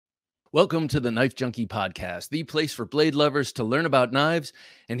Welcome to the Knife Junkie podcast, the place for blade lovers to learn about knives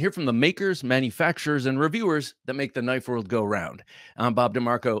and hear from the makers, manufacturers, and reviewers that make the knife world go round. I'm Bob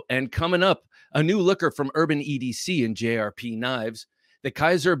DeMarco, and coming up, a new looker from Urban EDC and JRP knives. The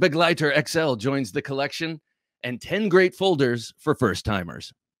Kizer Begleiter XL joins the collection, and 10 great folders for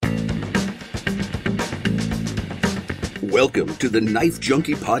first-timers. Welcome to the Knife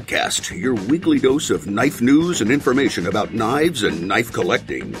Junkie podcast, your weekly dose of knife news and information about knives and knife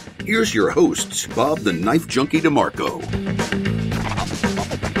collecting. Here's your hosts, Bob the Knife Junkie DeMarco.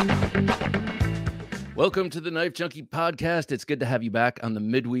 Welcome to the Knife Junkie podcast. It's good to have you back on the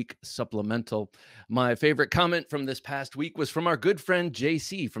midweek supplemental. My favorite comment from this past week was from our good friend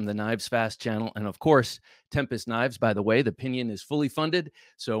JC from the Knives Fast channel. And of course, Tempest Knives, by the way, the pinion is fully funded,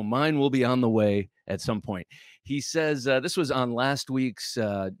 so mine will be on the way at some point. He says, this was on last week's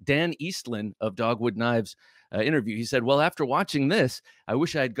Dan Eastland of Dogwood Knives interview. He said, well, after watching this, I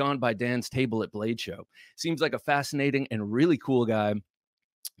wish I had gone by Dan's table at Blade Show. Seems like a fascinating and really cool guy.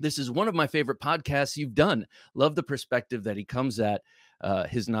 This is one of my favorite podcasts you've done. Love the perspective that he comes at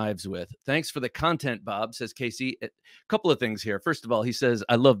his knives with. Thanks for the content, Bob, says Casey. A couple of things here. First of all, he says,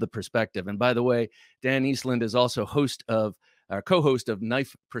 I love the perspective. And by the way, Dan Eastland is also co-host of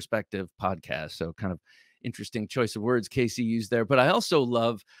Knife Perspective podcast. So kind of interesting choice of words Casey used there. But I also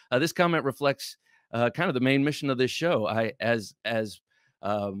love, this comment reflects kind of the main mission of this show. As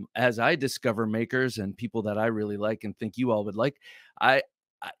I discover makers and people that I really like and think you all would like,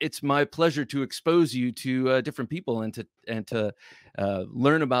 it's my pleasure to expose you to different people and to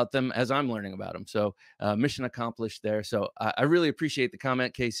learn about them as I'm learning about them. So mission accomplished there. So I really appreciate the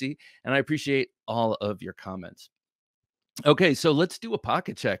comment, Casey, and I appreciate all of your comments. Okay, so let's do a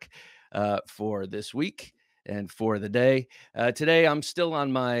pocket check for this week and for the day. Today, I'm still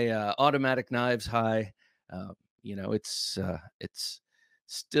on my automatic knives high. It's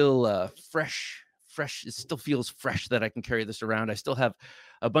still fresh. It still feels fresh that I can carry this around. I still have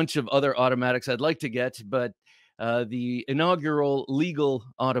a bunch of other automatics I'd like to get, but the inaugural legal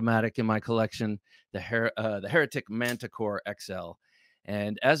automatic in my collection, the Heretic Manticore XL.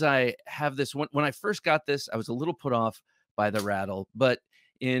 And as I have this, when I first got this, I was a little put off by the rattle, but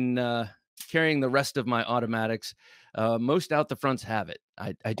in carrying the rest of my automatics, most out the fronts have it.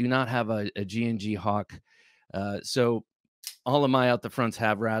 I do not have a G&G Hawk, so all of my out the fronts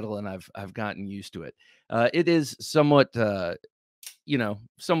have rattle, and I've gotten used to it. It is somewhat,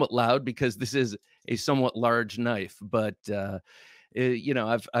 somewhat loud because this is a somewhat large knife, but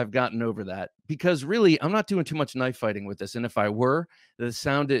I've gotten over that because really I'm not doing too much knife fighting with this. And if I were, the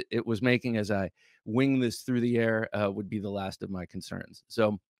sound it was making as I wing this through the air would be the last of my concerns.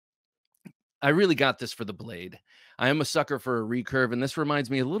 So I really got this for the blade. I am a sucker for a recurve, and this reminds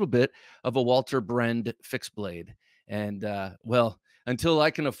me a little bit of a Walter Brend fixed blade. And until I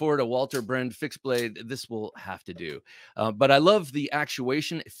can afford a Walter Brend fixed blade, this will have to do. But I love the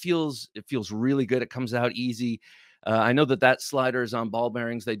actuation. It feels really good. It comes out easy. I know that slider is on ball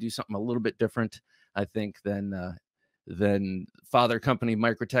bearings. They do something a little bit different, I think, than Father Company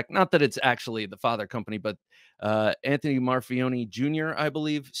Microtech. Not that it's actually the Father Company, but Anthony Marfione Jr., I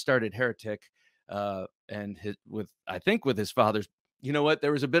believe, started Heretic, and with his father's. You know what?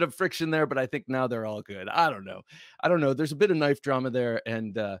 There was a bit of friction there, but I think now they're all good. I don't know. There's a bit of knife drama there,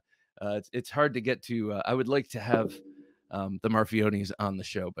 and it's hard to get to. I would like to have the Marfiones on the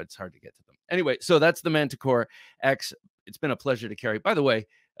show, but it's hard to get to them. Anyway, so that's the Manticore X. It's been a pleasure to carry. By the way,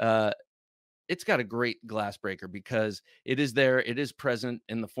 it's got a great glass breaker because it is there. It is present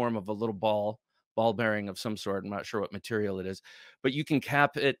in the form of a little ball bearing of some sort. I'm not sure what material it is, but you can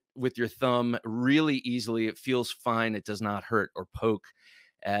cap it with your thumb really easily. It feels fine. It does not hurt or poke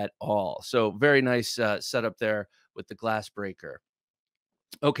at all. So very nice setup there with the glass breaker.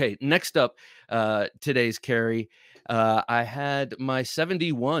 Okay, next up, today's carry. I had my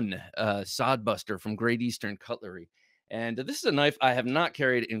 71 Sodbuster from Great Eastern Cutlery. And this is a knife I have not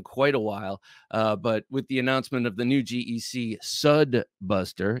carried in quite a while, but with the announcement of the new GEC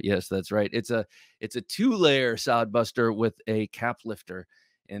Sodbuster, yes, that's right. It's a 2-layer Sodbuster with a cap lifter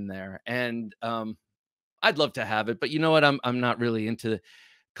in there, and I'd love to have it, but you know what? I'm not really into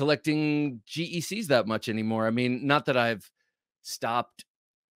collecting GECs that much anymore. I mean, not that I've stopped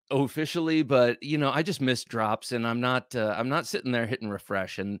officially, but I just miss drops, and I'm not sitting there hitting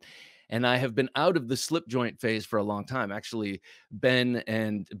refresh, and I have been out of the slip joint phase for a long time. Actually, Ben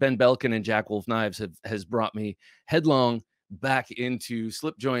Belkin and Jack Wolf Knives has brought me headlong back into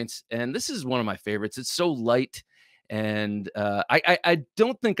slip joints, and this is one of my favorites. It's so light, and I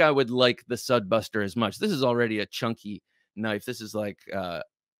don't think I would like the Sudbuster as much. This is already a chunky knife. This is like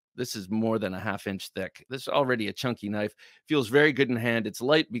this is more than a half-inch thick. This is already a chunky knife. Feels very good in hand. It's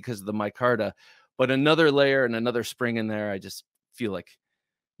light because of the micarta, but another layer and another spring in there, I just feel like,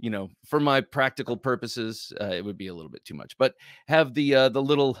 you know, for my practical purposes, it would be a little bit too much. But have the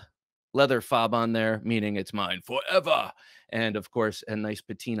little leather fob on there, meaning it's mine forever. And of course, a nice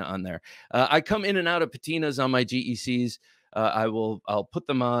patina on there. I come in and out of patinas on my GECs. I'll put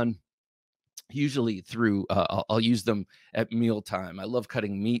them on usually through I'll use them at mealtime. I love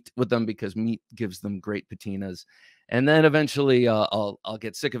cutting meat with them because meat gives them great patinas, and then eventually I'll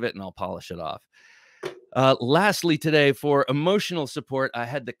get sick of it and I'll polish it off. Lastly today, for emotional support, I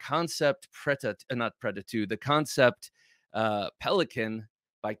had the Kansept the Kansept Pelican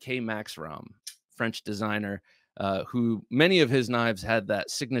by K. Maxram, French designer, who many of his knives had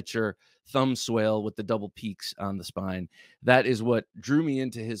that signature thumb swale with the double peaks on the spine. That is what drew me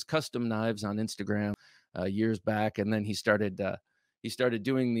into his custom knives on Instagram years back. And then he started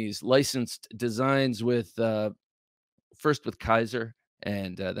doing these licensed designs with first with Kizer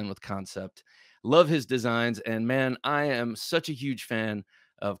and then with Kansept. Love his designs, and man, I am such a huge fan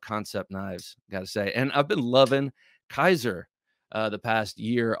of Kansept knives, gotta say. And I've been loving Kizer the past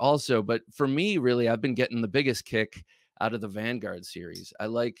year also, but for me, really, I've been getting the biggest kick out of the Vanguard series. I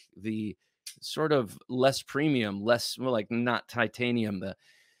like the sort of less premium, less, well, like not titanium,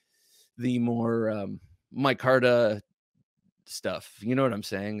 the more micarta stuff. You know what I'm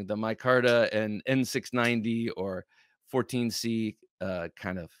saying? The micarta and N690 or 14C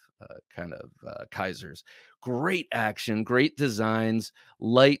kind of Kizers. Great action, great designs,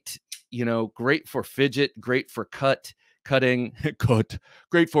 light, you know, great for fidget, great for cutting,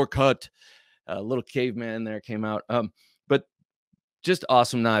 great for cut. A little caveman there came out. But just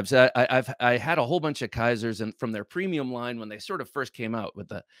awesome knives. I had a whole bunch of Kizers, and from their premium line when they sort of first came out with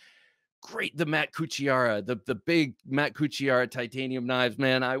the Matt Cucciara, the big Matt Cucciara titanium knives,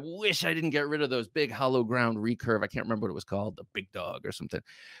 man. I wish I didn't get rid of those big hollow ground recurve. I can't remember what it was called, the Big Dog or something.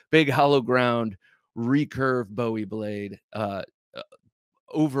 Big hollow ground recurve Bowie blade,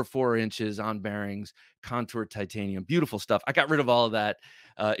 over 4 inches on bearings, contoured titanium, beautiful stuff. I got rid of all of that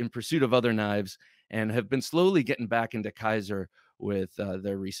in pursuit of other knives, and have been slowly getting back into Kizer with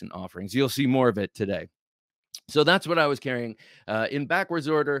their recent offerings. You'll see more of it today. So that's what I was carrying. In backwards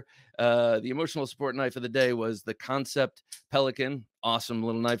order, the emotional support knife of the day was the Kansept Pelican. Awesome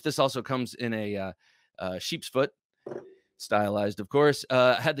little knife. This also comes in a sheep's foot, stylized, of course.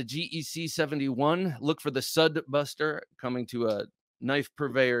 Had the GEC 71. Look for the Sud Buster coming to a knife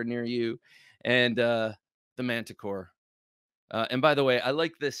purveyor near you, and the Manticore. And by the way, I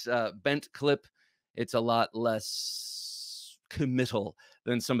like this bent clip. It's a lot less committal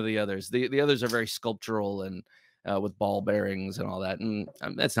than some of the others. The others are very sculptural and with ball bearings and all that, and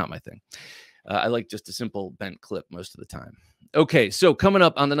that's not my thing. I like just a simple bent clip most of the time. Okay, so coming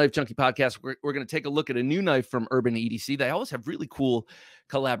up on the Knife Junkie podcast, we're going to take a look at a new knife from Urban EDC. They always have really cool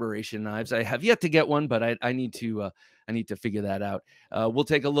collaboration knives. I have yet to get one, but I need to figure that out. We'll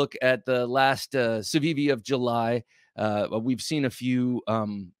take a look at the last Civivi of July. We've seen a few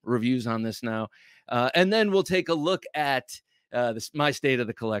reviews on this now, and then we'll take a look at my state of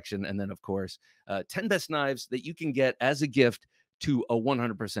the collection, and then of course 10 best knives that you can get as a gift to a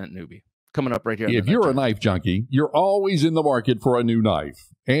 100% newbie. Coming up right here. If you're a knife junkie, you're always in the market for a new knife,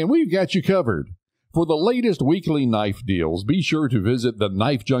 and we've got you covered. For the latest weekly knife deals, be sure to visit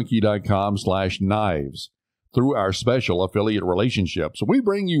TheKnifeJunkie.com/knives. Through our special affiliate relationships, we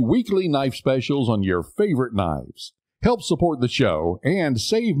bring you weekly knife specials on your favorite knives. Help support the show and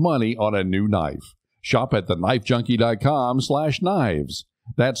save money on a new knife. Shop at TheKnifeJunkie.com/knives.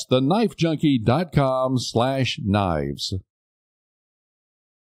 That's TheKnifeJunkie.com/knives.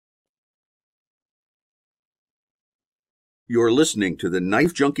 You're listening to the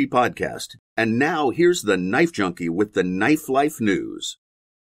Knife Junkie podcast. And now here's the Knife Junkie with the Knife Life News.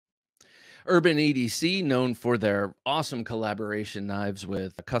 Urban EDC, known for their awesome collaboration knives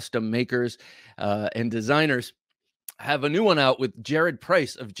with custom makers and designers, have a new one out with Jared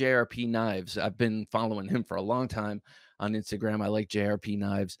Price of JRP Knives. I've been following him for a long time on Instagram. I like JRP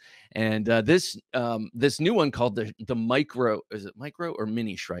Knives, and this new one called the Micro. Is it Micro or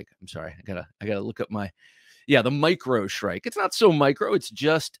Mini Shrike? I'm sorry, I gotta look up the Micro Shrike. It's not so micro. It's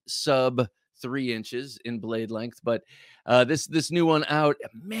just sub 3 inches in blade length, but this new one out,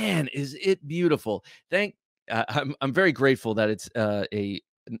 man, is it beautiful. I'm very grateful that it's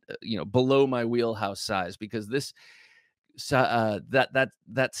below my wheelhouse size, because this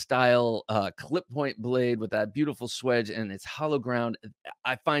that style clip point blade with that beautiful swedge and its hollow ground,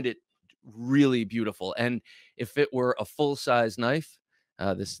 I find it really beautiful. And if it were a full size knife,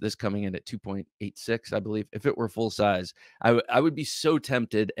 This coming in at 2.86, I believe. If it were full size, I would be so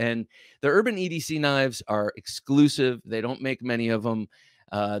tempted. And the Urban EDC knives are exclusive. They don't make many of them.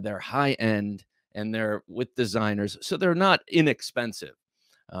 They're high end and they're with designers, so they're not inexpensive.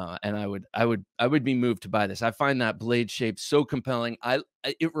 And I would be moved to buy this. I find that blade shape so compelling.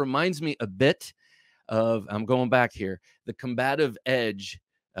 It reminds me a bit of, I'm going back here, the Combative Edge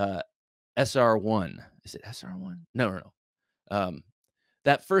SR1. Is it SR1? No.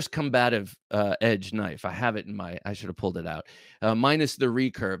 That first Combative Edge knife. I have it in I should have pulled it out. Minus the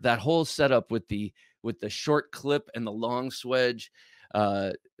recurve. That whole setup with the short clip and the long swedge.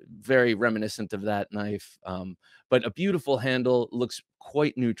 Very reminiscent of that knife. But a beautiful handle, looks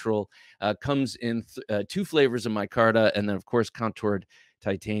quite neutral. Comes in 2 flavors of micarta, and then of course contoured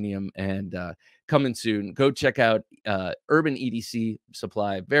titanium, and coming soon. Go check out Urban EDC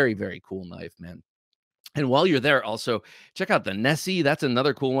Supply. Very, very cool knife, man. And while you're there, also check out the Nessie. That's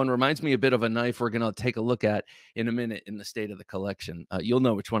another cool one. Reminds me a bit of a knife we're going to take a look at in a minute in the state of the collection. You'll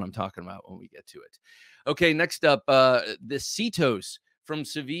know which one I'm talking about when we get to it. Okay, next up, the Cetos from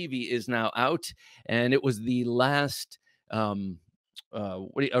Civivi is now out, and it was the last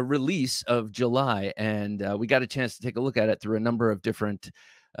a release of July, and we got a chance to take a look at it through a number of different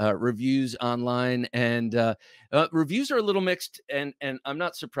reviews online, and reviews are a little mixed, and I'm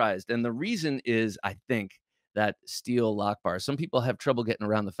not surprised. And the reason is, I think, that steel lock bar. Some people have trouble getting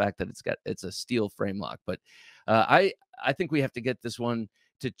around the fact that it's a steel frame lock, but I think we have to get this one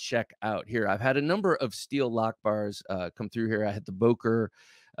to check out. Here, I've had a number of steel lock bars come through here. I had the Boker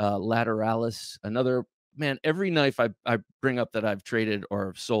Lateralis, another. Man, every knife I bring up that I've traded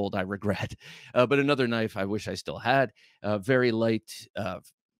or sold, I regret. But another knife I wish I still had. Very light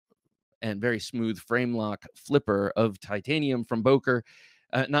and very smooth frame lock flipper of titanium from Boker.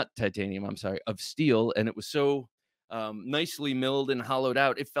 Not titanium, I'm sorry, of steel. And it was so nicely milled and hollowed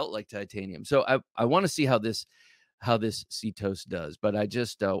out, it felt like titanium. So I want to see how this Cetos does. But I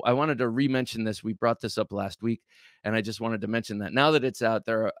wanted to re-mention this. We brought this up last week, and I just wanted to mention that now that it's out,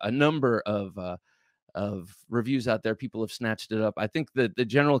 there are a number of reviews out there. People have snatched it up. I think that the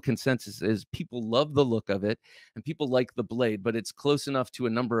general consensus is people love the look of it and people like the blade, but it's close enough to a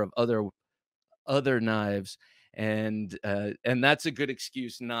number of other knives, and that's a good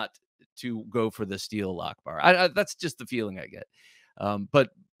excuse not to go for the steel lock bar. That's just the feeling I get. But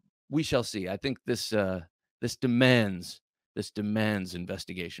we shall see. I think this demands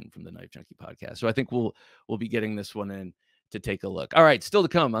investigation from the Knife Junkie podcast. So I think we'll be getting this one in to take a look. All right, still to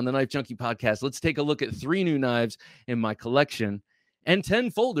come on the Knife Junkie podcast. Let's take a look at 3 new knives in my collection and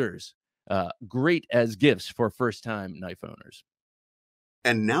 10 folders. Great as gifts for first-time knife owners.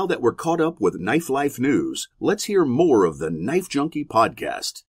 And now that we're caught up with Knife Life news, let's hear more of the Knife Junkie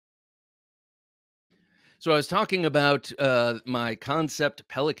podcast. So I was talking about my Kansept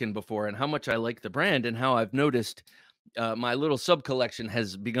Pelican before and how much I like the brand, and how I've noticed my little sub collection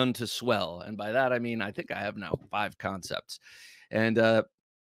has begun to swell. And by that, I mean, I think I have now 5 Kansepts, and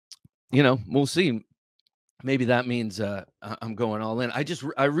we'll see. Maybe that means I'm going all in.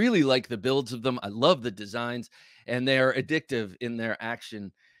 I really like the builds of them. I love the designs, and they're addictive in their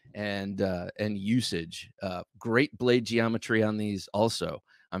action and usage. Great blade geometry on these. Also,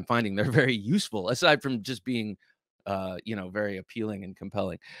 I'm finding they're very useful, aside from just being, very appealing and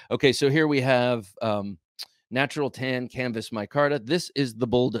compelling. Okay, so here we have natural tan canvas micarta. This is the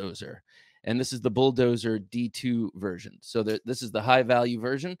Bulldozer, and this is the Bulldozer D2 version. So this is the high value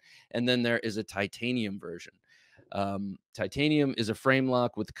version, and then there is a titanium version. Titanium is a frame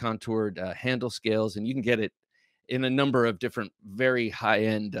lock with contoured handle scales, and you can get it in a number of different very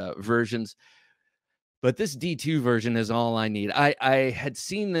high-end versions. But this D2 version is all I need. I had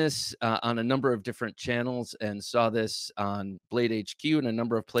seen this on a number of different channels and saw this on Blade HQ and a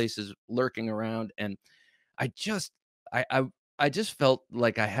number of places lurking around, and I just felt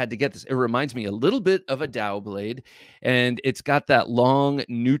like I had to get this. It reminds me a little bit of a Dow blade, and it's got that long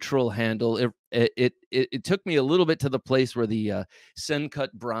neutral handle. It took me a little bit to the place where the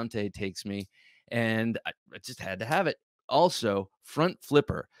Sencut Bronte takes me, and I just had to have it. Also, front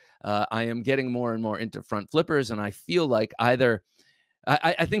flipper. I am getting more and more into front flippers, and I feel like either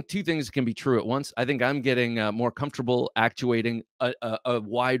I think 2 things can be true at once. I think I'm getting more comfortable actuating a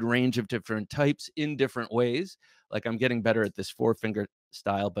wide range of different types in different ways. Like I'm getting better at this 4-finger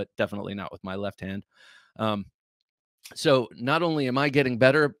style, but definitely not with my left hand. So not only am I getting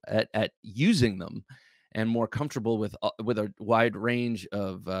better at using them and more comfortable with a wide range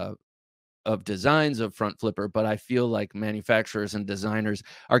of designs of front flipper, but I feel like manufacturers and designers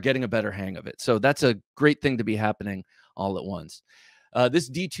are getting a better hang of it. So that's a great thing to be happening all at once. This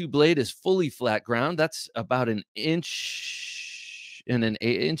D2 blade is fully flat ground. That's about an inch and an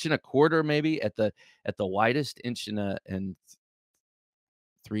inch and a quarter, maybe at the widest, inch and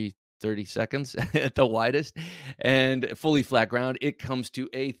 3/30 seconds at the widest, and fully flat ground. It comes to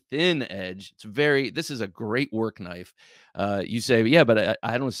a thin edge. This is a great work knife. You say, yeah, but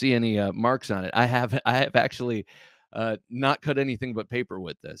I don't see any marks on it. I have actually not cut anything but paper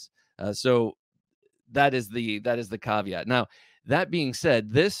with this. So that is the caveat. Now, that being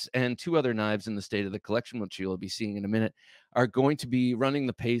said, this and two other knives in the state of the collection, which you'll be seeing in a minute, are going to be running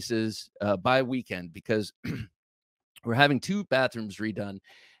the paces by weekend, because we're having 2 bathrooms redone,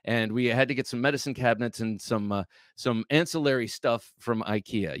 and we had to get some medicine cabinets and some ancillary stuff from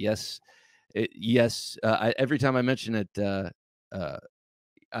IKEA. Yes, every time I mention it,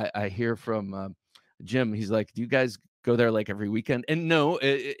 I hear from Jim. He's like, "Do you guys go there like every weekend?" And no,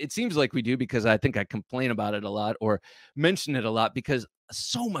 it seems like we do, because I think I complain about it a lot or mention it a lot, because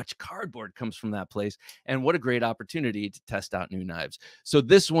so much cardboard comes from that place. And what a great opportunity to test out new knives. So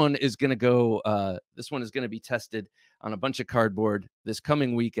this one is going to go. This one is going to be tested on a bunch of cardboard this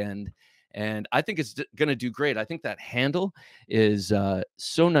coming weekend, and I think it's going to do great. I think that handle is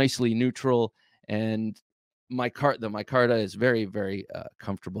so nicely neutral, and the micarta is very, very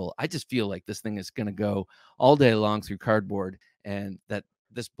comfortable. I just feel like this thing is going to go all day long through cardboard, and that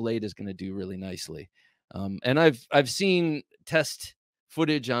this blade is going to do really nicely. And I've seen test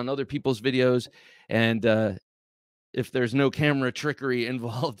footage on other people's videos, and if there's no camera trickery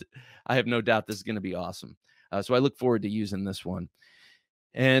involved, I have no doubt this is going to be awesome. So I look forward to using this one.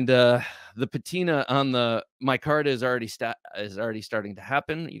 And the patina on the micarta is already starting to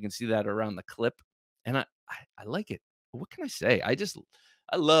happen. You can see that around the clip, and I like it. What can I say? I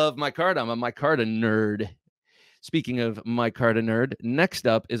love micarta. I'm a micarta nerd. Speaking of micarta nerd, next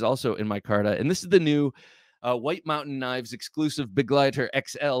up is also in micarta, and this is the new White Mountain Knives exclusive Begleiter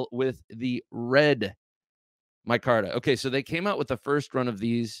XL with the red micarta. Okay, so they came out with the first run of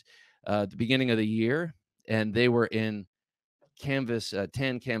these at the beginning of the year, and they were in canvas,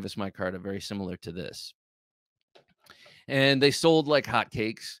 tan canvas micarta, very similar to this. And they sold like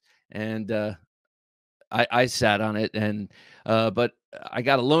hotcakes, and I sat on it, and but I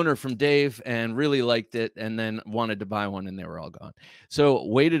got a loaner from Dave and really liked it, and then wanted to buy one, and they were all gone. So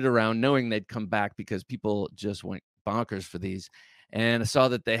waited around knowing they'd come back, because people just went bonkers for these. And I saw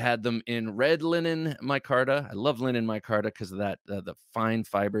that they had them in red linen micarta. I love linen micarta because of that, the fine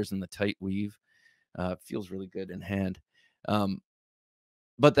fibers and the tight weave. Feels really good in hand.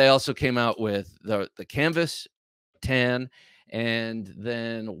 But they also came out with the canvas, tan, and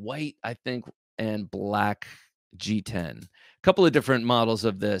then white, I think, and black G10. A couple of different models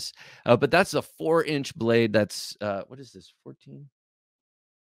of this, but that's a 4-inch blade. That's what is this, 14?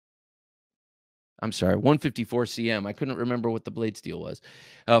 I'm sorry, 154 cm. I couldn't remember what the blade steel was.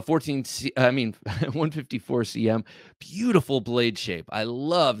 154 cm. Beautiful blade shape. I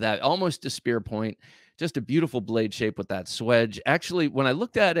love that. Almost a spear point. Just a beautiful blade shape with that swedge. Actually, when I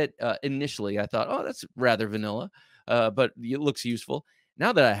looked at it initially, I thought, oh, that's rather vanilla, but it looks useful.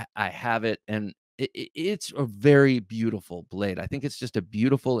 Now that I have it, and it's a very beautiful blade. I think it's just a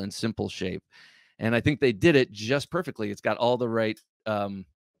beautiful and simple shape. And I think they did it just perfectly. It's got all the right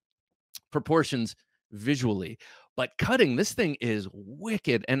proportions visually, but cutting, this thing is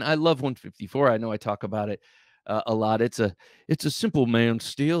wicked. And I love 154. I know I talk about it a lot. It's a simple man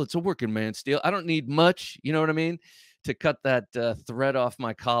steel. It's a working man steel. I don't need much, you know what I mean, to cut that thread off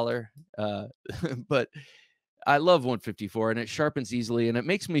my collar. But I love 154, and it sharpens easily, and it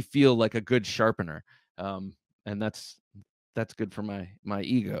makes me feel like a good sharpener. And that's good for my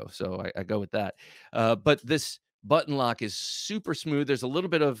ego. So I go with that. But this button lock is super smooth. There's a little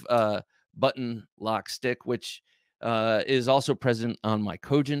bit of button lock stick, which is also present on my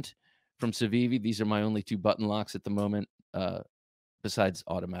Cogent from Civivi. These are my only 2 button locks at the moment, besides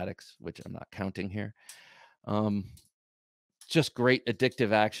automatics, which I'm not counting here. Just great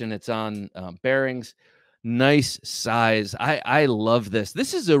addictive action. It's on bearings. Nice size. I love this.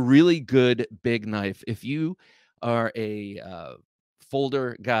 This is a really good big knife. If you are a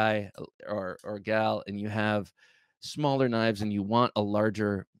folder guy or gal, and you have smaller knives and you want a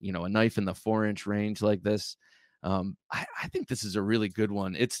larger, a knife in the 4-inch range like this, I think this is a really good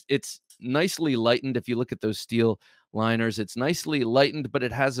one. It's nicely lightened. If you look at those steel liners, it's nicely lightened, but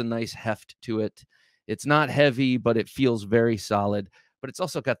it has a nice heft to it. It's not heavy, but it feels very solid. But it's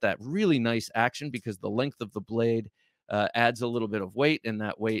also got that really nice action, because the length of the blade adds a little bit of weight, and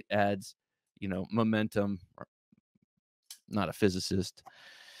that weight adds, momentum. Not a physicist,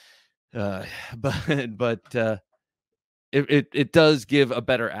 but it does give a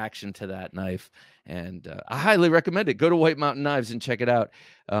better action to that knife, and I highly recommend it. Go to White Mountain Knives and check it out.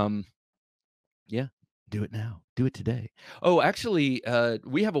 Yeah, Do it now. Do it today. Oh, actually,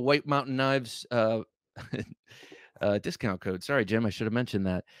 we have a White Mountain Knives discount code. Sorry, Jim, I should have mentioned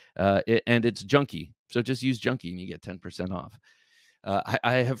that. And it's Junkie. So just use Junkie and you get 10% off.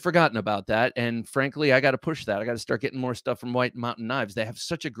 I have forgotten about that. And frankly, I got to push that. I got to start getting more stuff from White Mountain Knives. They have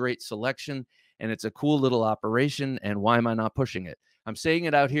such a great selection and it's a cool little operation. And why am I not pushing it? I'm saying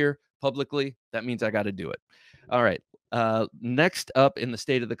it out here publicly. That means I got to do it. All right. Next up in the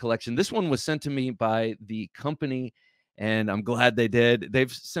state of the collection, this one was sent to me by the company, and I'm glad they did.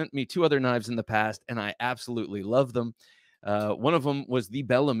 They've sent me 2 other knives in the past, and I absolutely love them. One of them was the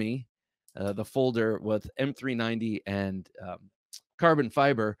Bellamy, the folder with M390 and carbon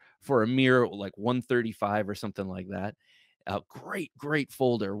fiber for a mere like 135 or something like that. Great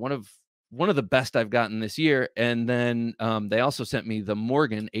folder. One of the best I've gotten this year. And then they also sent me the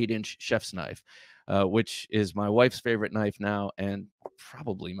Morgan 8-inch chef's knife, which is my wife's favorite knife now, and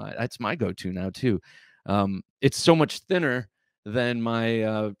probably it's my go-to now too. It's so much thinner than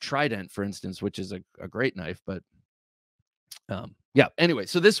my Trident, for instance, which is a great knife. But yeah, anyway,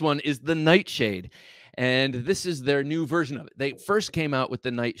 so this one is the Nightshade, and this is their new version of it. They first came out with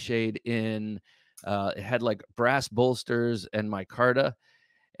the Nightshade in, it had like brass bolsters and micarta,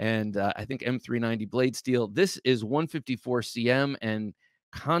 and I think M390 blade steel. This is 154 cm and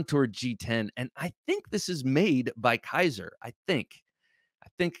contoured G10, and I think this is made by Kizer. I think,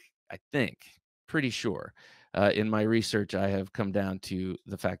 pretty sure. In my research, I have come down to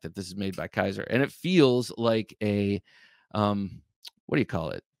the fact that this is made by Kizer, and it feels like a, what do you call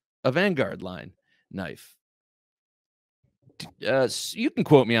it? A Vanguard line knife. You can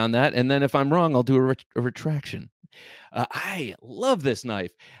quote me on that, and then if I'm wrong, I'll do a retraction. I love this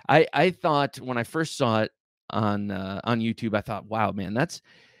knife. I thought when I first saw it on YouTube, I thought, wow, man, that's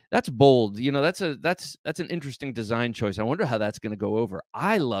bold. You know, that's an interesting design choice. I wonder how that's going to go over.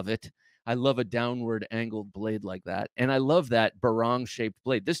 I love it. I love a downward angled blade like that, and I love that barong shaped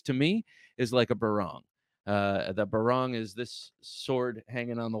blade. This to me is like a barong. The barong is this sword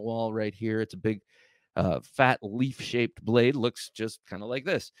hanging on the wall right here. It's a big, fat leaf-shaped blade. Looks just kind of like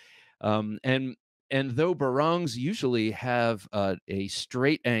this. And though barongs usually have a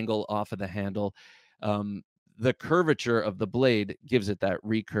straight angle off of the handle, the curvature of the blade gives it that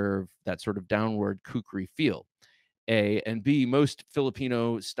recurve, that sort of downward kukri feel. A, and B, most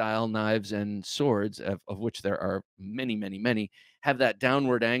Filipino-style knives and swords, of which there are many, many, many, have that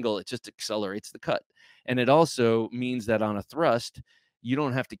downward angle. It just accelerates the cut. And it also means that on a thrust, you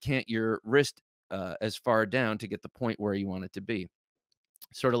don't have to cant your wrist as far down to get the point where you want it to be.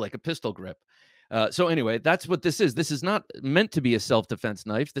 Sort of like a pistol grip. So anyway, that's what this is. This is not meant to be a self-defense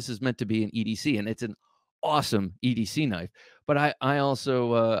knife. This is meant to be an EDC, and it's an awesome EDC knife. But I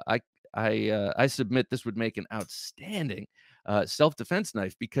also I submit this would make an outstanding self-defense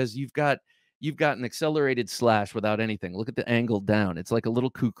knife, because you've got an accelerated slash without anything. Look at the angle down. It's like a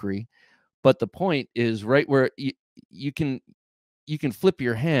little kukri, but the point is right where you can flip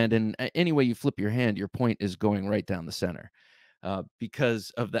your hand, and any way you flip your hand, your point is going right down the center,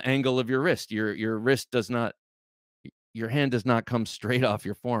 because of the angle of your wrist. Your wrist does not, your hand does not come straight off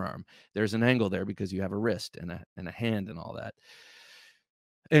your forearm. There's an angle there because you have a wrist and a hand and all that.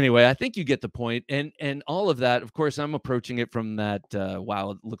 Anyway, I think you get the point. And all of that, of course, I'm approaching it from that,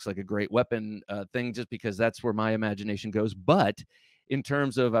 wow, it looks like a great weapon thing, just because that's where my imagination goes. But in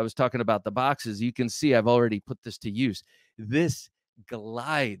terms of, I was talking about the boxes, you can see I've already put this to use. This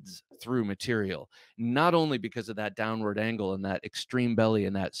glides through material, not only because of that downward angle and that extreme belly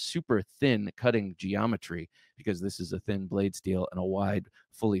and that super thin cutting geometry, because this is a thin blade steel and a wide,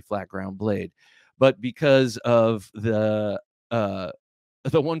 fully flat ground blade, but because of the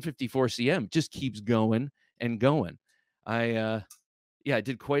 154 cm just keeps going and going. I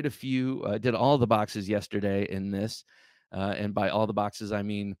did quite a few. I did all the boxes yesterday in this, and by all the boxes I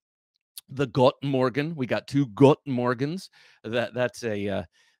mean the Gott Morgan. We got 2 Gott Morgans. That's a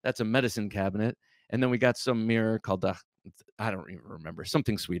medicine cabinet, and then we got some mirror called I don't even remember,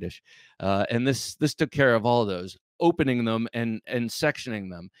 something Swedish. And this took care of all of those, opening them and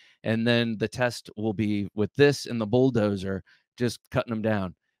sectioning them, and then the test will be with this and the Bulldozer, just cutting them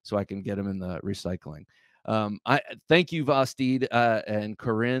down so I can get them in the recycling. I thank you, Vosteed, and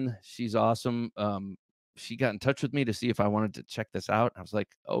Corinne. She's awesome. She got in touch with me to see if I wanted to check this out. I was like,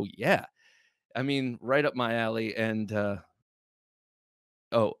 oh yeah, I mean, right up my alley. And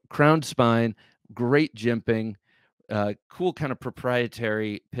crowned spine, great jimping, cool kind of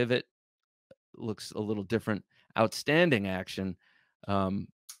proprietary pivot, looks a little different, outstanding action.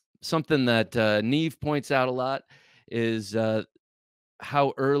 Something that Neve points out a lot is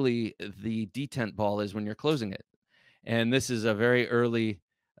how early the detent ball is when you're closing it. And this is a very early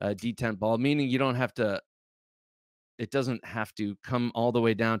detent ball, meaning you don't have to, it doesn't have to come all the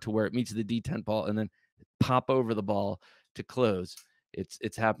way down to where it meets the detent ball and then pop over the ball to close.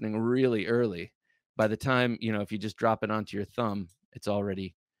 It's happening really early. By the time, if you just drop it onto your thumb, it's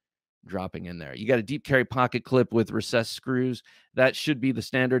already dropping in there. You got a deep carry pocket clip with recessed screws. That should be the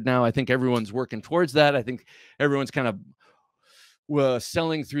standard now. I think everyone's working towards that. I think everyone's kind of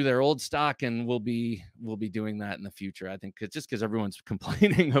selling through their old stock, and we'll be doing that in the future. I think just because everyone's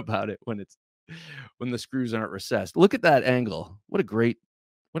complaining about it when the screws aren't recessed. Look at that angle. What a great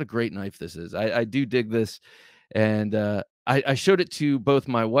knife this is. I do dig this, and I showed it to both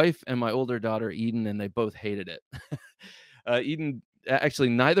my wife and my older daughter Eden, and they both hated it. Eden, actually,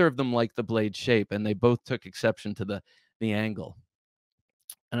 neither of them liked the blade shape, and they both took exception to the angle.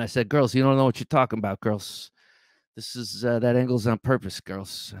 And I said, "Girls, you don't know what you're talking about, girls. This is that angle's on purpose,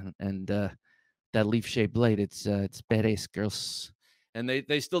 girls, and that leaf-shaped blade, it's badass, girls." And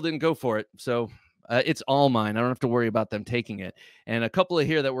they still didn't go for it, so it's all mine. I don't have to worry about them taking it. And a couple of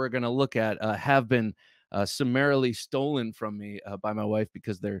here that we're going to look at have been summarily stolen from me by my wife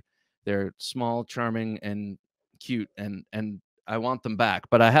because they're small, charming, and cute, and I want them back.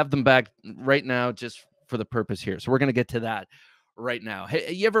 But I have them back right now just for the purpose here. So we're going to get to that right now.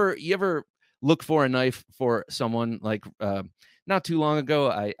 Hey, you ever look for a knife for someone? Like not too long ago,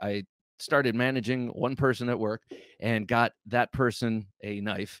 I started managing one person at work and got that person a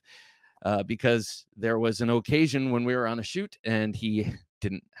knife because there was an occasion when we were on a shoot and he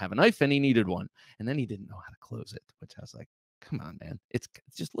didn't have a knife and he needed one, and then he didn't know how to close it, which I was like, come on, man, it's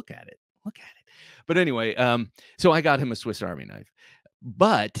just look at it. But anyway, so I got him a Swiss Army knife,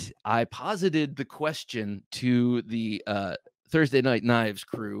 but I posited the question to the Thursday Night Knives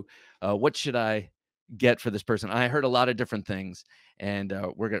crew, what should I get for this person? I heard a lot of different things, and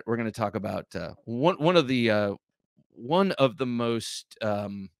we're going to talk about one of the most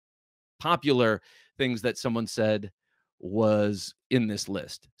popular things that someone said was in this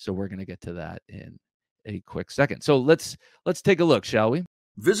list. So we're going to get to that in a quick second. So let's take a look, shall we?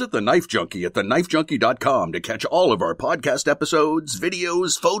 Visit The Knife Junkie at TheKnifeJunkie.com to catch all of our podcast episodes,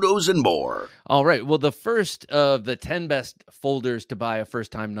 videos, photos, and more. All right. Well, the first of the 10 best folders to buy a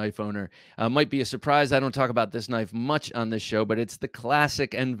first-time knife owner might be a surprise. I don't talk about this knife much on this show, but it's the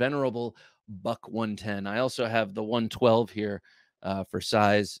classic and venerable Buck 110. I also have the 112 here for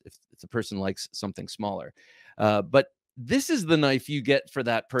size if the person likes something smaller. But this is the knife you get for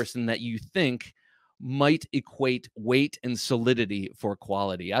that person that you think might equate weight and solidity for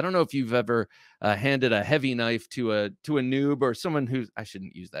quality. I don't know if you've ever handed a heavy knife to a noob or someone who's, I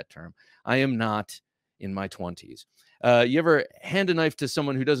shouldn't use that term. I am not in my 20s. You ever hand a knife to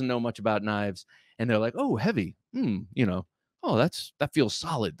someone who doesn't know much about knives and they're like, "Oh, heavy. Oh, that feels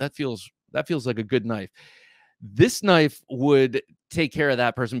solid. That feels like a good knife." This knife would take care of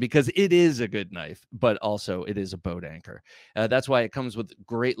that person because it is a good knife, but also it is a boat anchor. That's why it comes with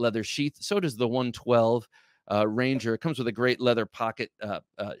great leather sheath. So does the 112 Ranger. It comes with a great leather pocket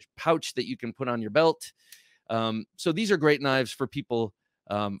pouch that you can put on your belt. So these are great knives for people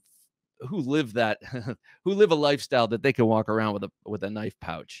who live who live a lifestyle that they can walk around with a knife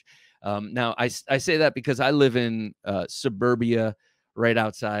pouch. Now I say that because I live in suburbia right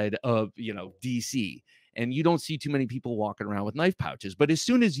outside of DC. And you don't see too many people walking around with knife pouches. But as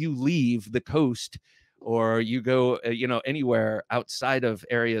soon as you leave the coast or you go, anywhere outside of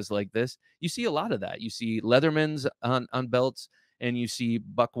areas like this, you see a lot of that. You see Leathermans on belts, and you see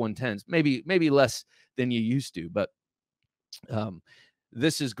Buck 110s, maybe less than you used to. But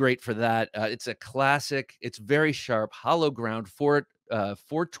this is great for that. It's a classic. It's very sharp, hollow ground,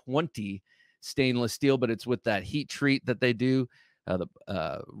 420 stainless steel, but it's with that heat treat that they do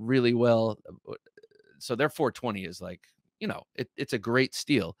really well. So their 420 is like, it's a great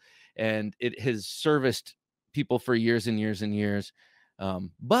steel, and it has serviced people for years and years and years.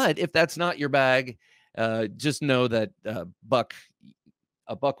 But if that's not your bag, just know that a Buck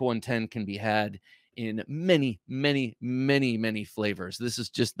 110 can be had in many, many, many, many flavors. This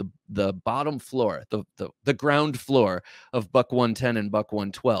is just the bottom floor, the ground floor of Buck 110 and Buck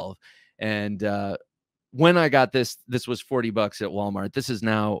 112. And when I got this was $40 at Walmart. This is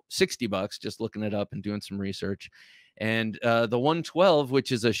now $60, just looking it up and doing some research. And the 112,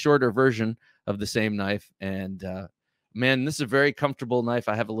 which is a shorter version of the same knife. And man, this is a very comfortable knife.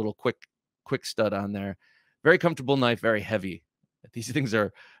 I have a little quick stud on there. Very comfortable knife, very heavy. These things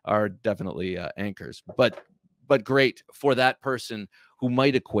are definitely anchors, but great for that person who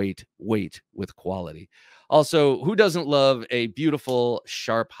might equate weight with quality. Also, who doesn't love a beautiful,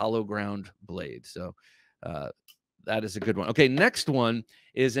 sharp, hollow ground blade? So that is a good one. Okay, next one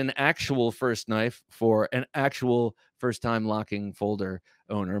is an actual first knife for an actual first-time locking folder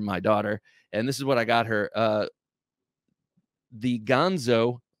owner, my daughter, and this is what I got her. The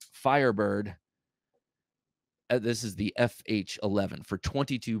Gonzo Firebird. This is the FH11 for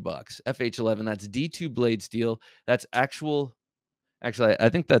 $22. FH11, that's D2 blade steel. That's actually, I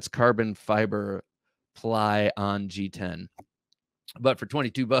think that's carbon fiber ply on G10. But for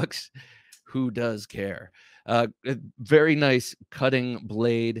 $22, who does care? Very nice cutting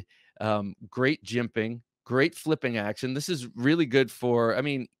blade, great jimping, great flipping action. This is really good for, I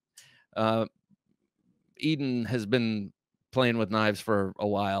mean, Eden has been playing with knives for a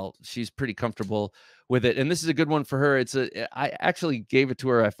while. She's pretty comfortable with it, and this is a good one for her. I actually gave it to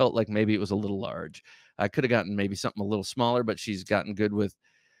her. I felt like maybe it was a little large. I could have gotten maybe something a little smaller, but she's gotten good with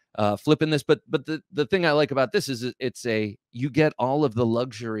flipping this. But the thing I like about this is you get all of the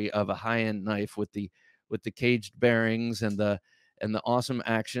luxury of a high-end knife with the caged bearings and the awesome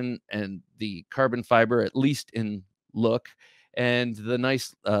action and the carbon fiber, at least in look, and the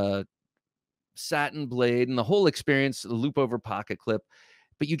nice satin blade and the whole experience, the loop over pocket clip.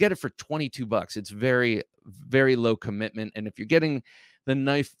 But you get it for $22. It's very, very low commitment. And if you're getting the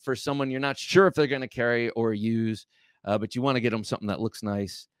knife for someone you're not sure if they're going to carry or use, but you want to get them something that looks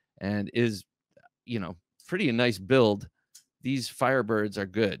nice and is, pretty a nice build, these Firebirds are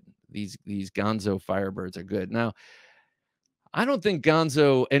good. These Gonzo Firebirds are good. Now, I don't think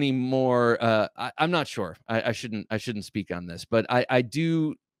Gonzo anymore. I'm not sure. I shouldn't speak on this, but I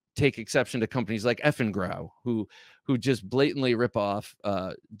do take exception to companies like Effengrau who just blatantly rip off,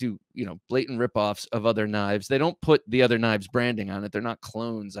 blatant rip-offs of other knives. They don't put the other knives branding on it. They're not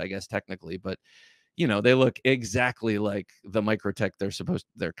clones, I guess, technically, but they look exactly like the Microtech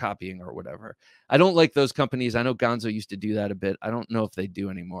they're copying or whatever. I don't like those companies. I know Gonzo used to do that a bit. I don't know if they do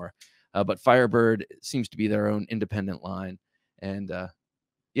anymore. But Firebird seems to be their own independent line. And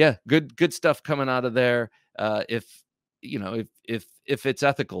good stuff coming out of there. If it's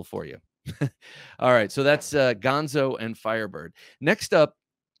ethical for you. All right, so that's Gonzo and Firebird. Next up,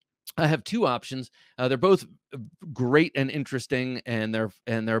 I have two options. They're both great and interesting, and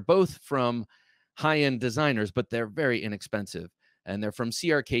they're both from high-end designers, but they're very inexpensive, and they're from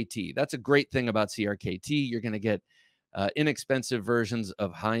CRKT. That's a great thing about CRKT. You're going to get inexpensive versions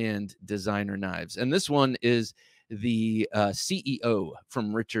of high-end designer knives, and this one is the CEO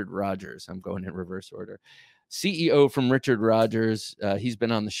from Richard Rogers. I'm going in reverse order. CEO from Richard Rogers. He's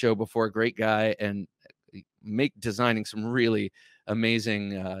been on the show before. Great guy, and designing some really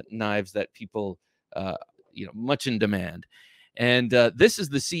amazing knives that people, much in demand. And this is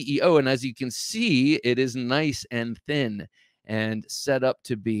the CEO, and as you can see, it is nice and thin and set up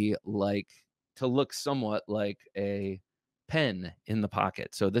to look somewhat like a pen in the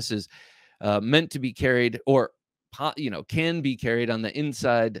pocket. So this is meant to be carried, or can be carried on the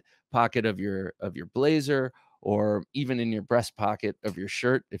inside pocket of your blazer, or even in your breast pocket of your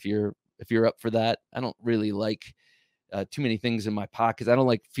shirt if you're up for that. I don't really like too many things in my pockets. I don't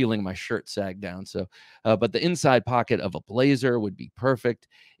like feeling my shirt sag down. So, but the inside pocket of a blazer would be perfect.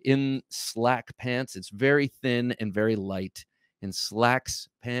 In slack pants, it's very thin and very light. In slacks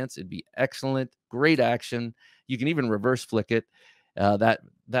pants, it'd be excellent. Great action. You can even reverse flick it.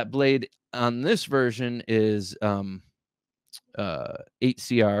 That blade on this version is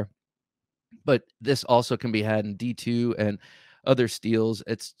 8CR, but this also can be had in D2 and other steels.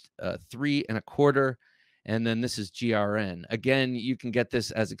 It's 3 1/4, and then this is GRN. Again, you can get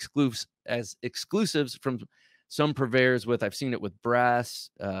this as exclusives from some purveyors I've seen it with brass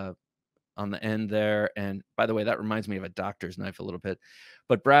on the end there. And by the way, that reminds me of a doctor's knife a little bit,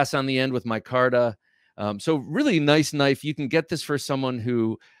 but brass on the end with micarta. So really nice knife. You can get this for someone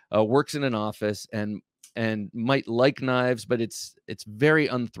who works in an office and might like knives, but it's very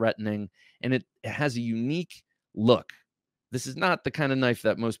unthreatening, and it has a unique look. This is not the kind of knife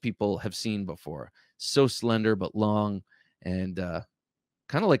that most people have seen before. So slender but long, and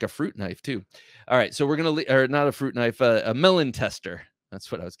kind of like a fruit knife too. All right, so we're gonna or not a fruit knife, a melon tester.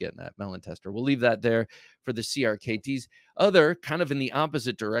 That's what I was getting at, melon tester. We'll leave that there for the CRKTs. Other, kind of in the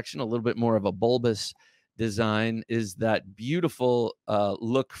opposite direction, a little bit more of a bulbous design, is that beautiful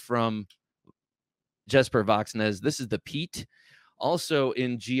look from Jesper Voxnez. This is the Pete, also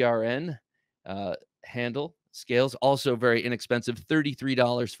in GRN handle scales, also very inexpensive,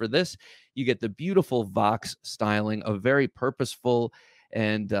 $33 for this. You get the beautiful Vox styling, a very purposeful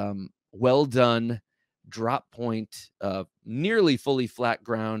and well done drop point, nearly fully flat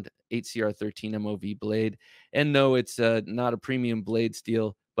ground 8CR13 MOV blade. And no, it's not a premium blade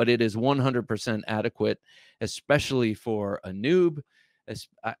steel, but it is 100% adequate, especially for a noob.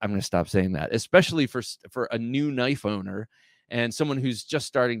 I'm going to stop saying that, especially for a new knife owner and someone who's just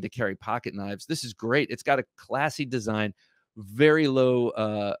starting to carry pocket knives. This is great. It's got a classy design, very low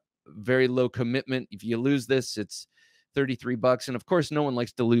commitment. If you lose this, it's $33. And of course, no one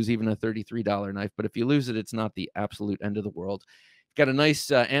likes to lose even a $33 knife. But if you lose it, it's not the absolute end of the world. Got a nice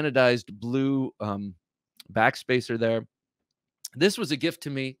anodized blue backspacer there. This was a gift to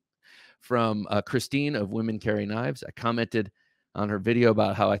me from Christine of Women Carry Knives. I commented on her video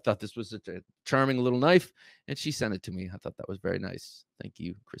about how I thought this was such a charming little knife, and she sent it to me. I thought that was very nice. Thank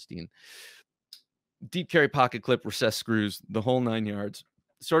you, Christine. Deep carry pocket clip, recessed screws, the whole 9 yards.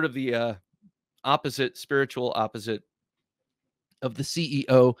 Sort of the spiritual opposite of the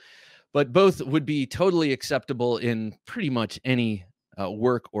CEO, but both would be totally acceptable in pretty much any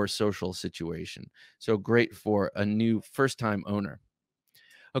work or social situation. So great for a new first-time owner.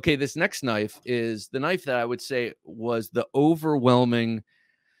 Okay, this next knife is the knife that I would say was the overwhelming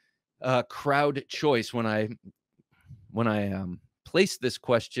crowd choice when I placed this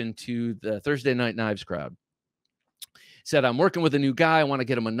question to the Thursday Night Knives crowd. Said, I'm working with a new guy. I want to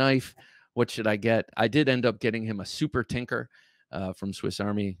get him a knife. What should I get? I did end up getting him a Super Tinker from Swiss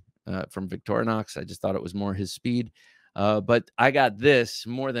Army, from Victorinox. I just thought it was more his speed. But I got this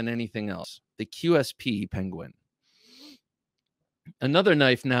more than anything else, the QSP Penguin. Another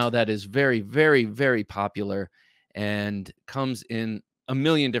knife now that is very, very, very popular and comes in a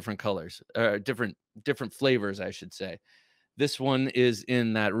million different colors, different flavors, I should say. This one is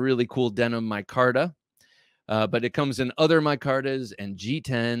in that really cool denim micarta, but it comes in other micartas and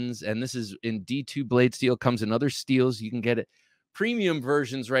G10s, and this is in D2 blade steel, comes in other steels. You can get it premium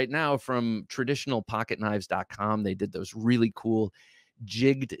versions right now from traditionalpocketknives.com. They did those really cool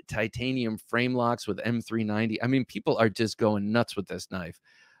jigged titanium frame locks with M390. I mean, people are just going nuts with this knife.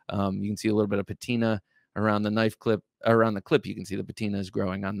 You can see a little bit of patina around the knife clip. Around the clip, you can see the patina is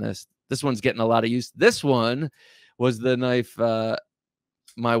growing on this. This one's getting a lot of use. This one was the knife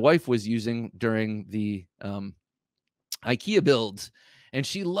my wife was using during the IKEA builds, and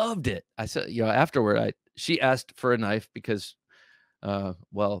she loved it. I said, afterward, she asked for a knife because,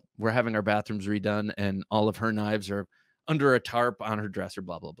 well, we're having our bathrooms redone, and all of her knives are under a tarp on her dresser,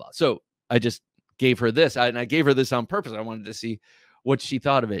 blah, blah, blah. So I just gave her this, and I gave her this on purpose. I wanted to see what she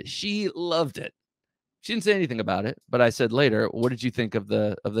thought of it. She loved it. She didn't say anything about it, but I said later, what did you think of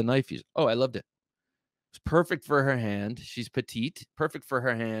the knife? Oh, I loved it. It's perfect for her hand. She's petite, perfect for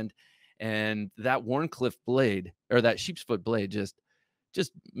her hand. And that Warncliffe blade, or that sheep's foot blade, just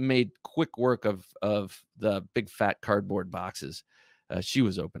made quick work of the big fat cardboard boxes she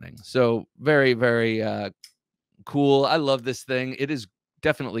was opening. So very, very cool. I love this thing. It is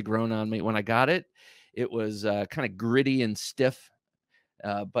definitely grown on me. When I got it, it was kind of gritty and stiff,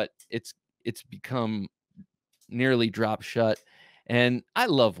 but it's become nearly drop shut. And I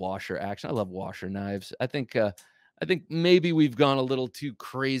love washer action. I love washer knives. I think maybe we've gone a little too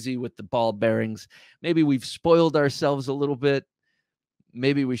crazy with the ball bearings. Maybe we've spoiled ourselves a little bit.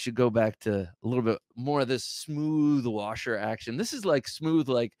 Maybe we should go back to a little bit more of this smooth washer action. This is like smooth,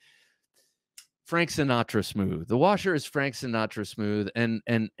 like Frank Sinatra smooth. The washer is Frank Sinatra smooth,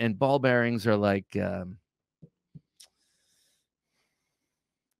 and ball bearings are like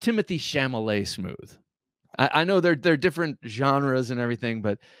Timothy Chalamet smooth. I know they're different genres and everything,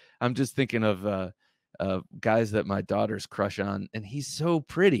 but I'm just thinking of guys that my daughters crush on, and he's so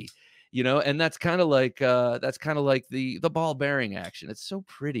pretty, and that's kind of like the ball bearing action. It's so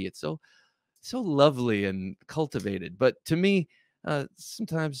pretty. It's so lovely and cultivated. But to me,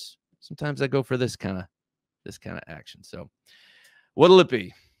 sometimes I go for this kind of action. So what'll it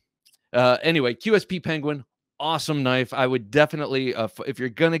be? Anyway, QSP Penguin. Awesome knife. I would definitely, if you're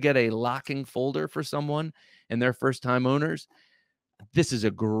going to get a locking folder for someone and their first time owners, this is a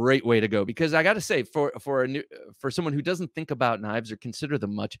great way to go, because I got to say, for someone who doesn't think about knives or consider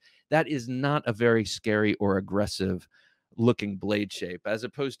them much, that is not a very scary or aggressive looking blade shape, as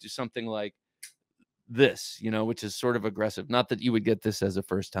opposed to something like this, which is sort of aggressive. Not that you would get this as a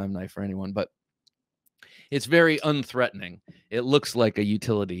first time knife for anyone, but it's very unthreatening. It looks like a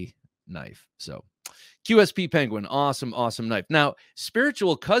utility knife. So QSP Penguin, awesome knife. Now,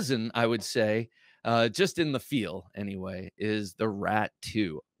 spiritual cousin, I would say, just in the feel anyway, is the Rat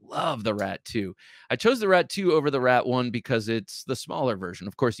 2. Love the Rat 2. I chose the Rat 2 over the Rat 1 because it's the smaller version.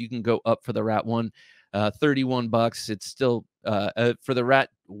 Of course, you can go up for the Rat 1, $31. It's still for the Rat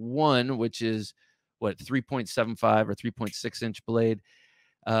 1, which is what, 3.75 or 3.6 inch blade.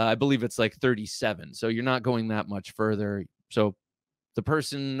 I believe it's like 37. So you're not going that much further. So the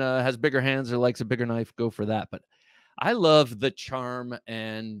person has bigger hands or likes a bigger knife, go for that. But I love the charm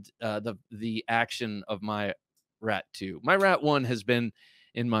and the action of my Rat 2. My Rat 1 has been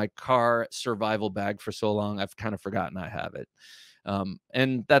in my car survival bag for so long, I've kind of forgotten I have it.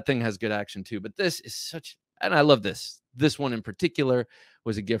 And that thing has good action too. But this is and I love this. This one in particular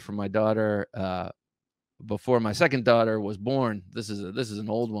was a gift from my daughter before my second daughter was born. This is an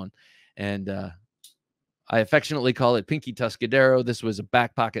old one, and I affectionately call it Pinky Tuscadero. This was a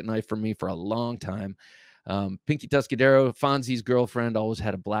back pocket knife for me for a long time. Pinky Tuscadero, Fonzie's girlfriend, always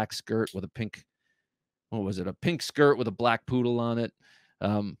had a black skirt with a pink, what was it? A pink skirt with a black poodle on it.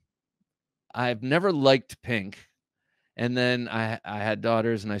 I've never liked pink. And then I had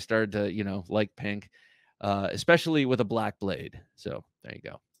daughters and I started to, you know, like pink, especially with a black blade. So there you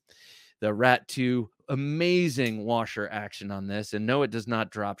go. The Rat 2, amazing washer action on this. And no, it does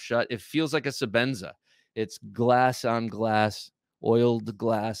not drop shut. It feels like a Sebenza. It's glass on glass, oiled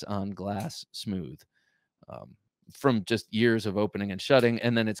glass on glass, smooth, from just years of opening and shutting.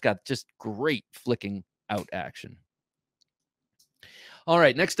 And then it's got just great flicking out action. All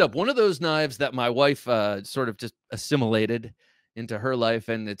right, next up, one of those knives that my wife sort of just assimilated into her life,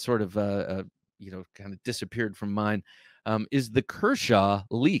 and it sort of, you know, kind of disappeared from mine, is the Kershaw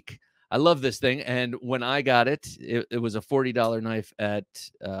Leek. I love this thing, and when I got it, it was a $40 knife at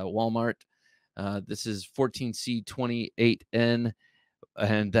Walmart. This is 14C28N,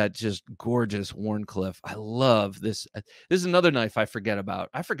 and that just gorgeous Wharncliffe. I love this. This is another knife I forget about.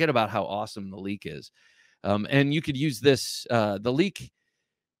 I forget about how awesome the Leek is. And you could use this, the Leek.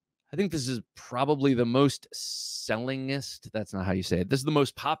 I think this is probably the most sellingest. That's not how you say it. This is the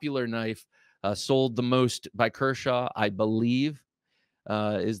most popular knife, sold the most by Kershaw, I believe,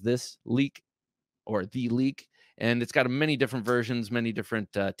 is this Leek, or the Leek. And it's got many different versions, many different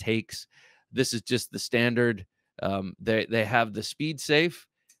takes. This is just the standard. They have the speed safe,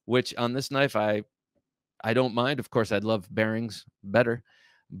 which on this knife, I don't mind. Of course, I'd love bearings better,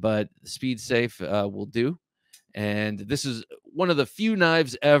 but speed safe will do. And this is one of the few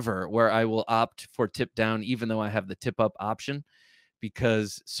knives ever where I will opt for tip down, even though I have the tip up option,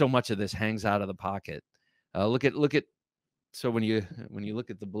 because so much of this hangs out of the pocket. Look at. So when you look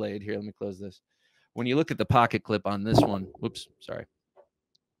at the blade here, let me close this. When you look at the pocket clip on this one, whoops, sorry.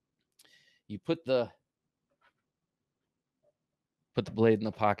 You put the blade in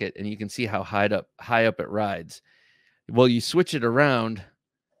the pocket, and you can see how high up it rides. Well, you switch it around,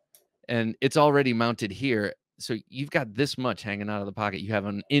 and it's already mounted here. So you've got this much hanging out of the pocket. You have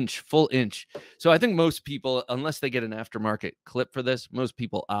an full inch. So I think most people, unless they get an aftermarket clip for this, most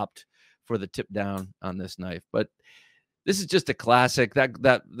people opt for the tip down on this knife. But this is just a classic.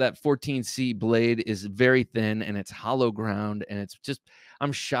 That 14C blade is very thin, and it's hollow ground, and it's just,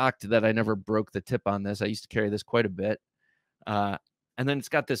 I'm shocked that I never broke the tip on this. I used to carry this quite a bit. And then it's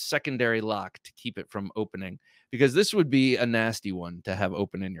got this secondary lock to keep it from opening, because this would be a nasty one to have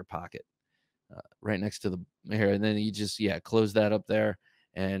open in your pocket. Right next to the here, and then you just close that up there,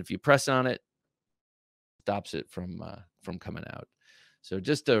 and if you press on it, stops it from coming out. So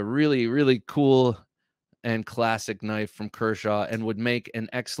just a really, really cool and classic knife from Kershaw, and would make an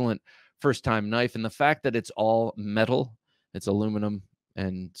excellent first time knife. And the fact that it's all metal, it's aluminum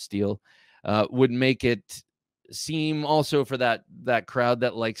and steel, would make it seem also for that crowd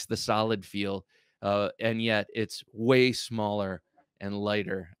that likes the solid feel, and yet it's way smaller and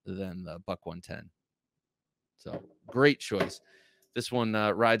lighter than the Buck 110. So great choice. This one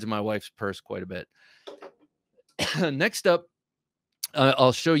rides in my wife's purse quite a bit. Next up,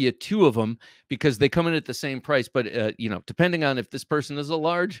 I'll show you two of them because they come in at the same price, but you know, depending on if this person is a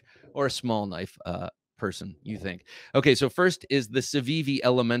large or a small knife person, you think. Okay, so first is the Civivi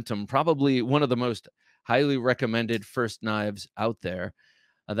Elementum, probably one of the most highly recommended first knives out there.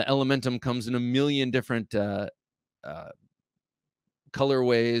 The Elementum comes in a million different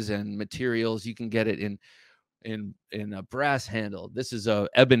colorways and materials. You can get it in a brass handle. This is a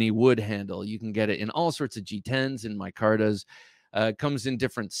ebony wood handle. You can get it in all sorts of G10s and micartas. It comes in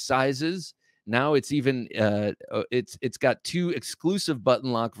different sizes. Now it's even it's got two exclusive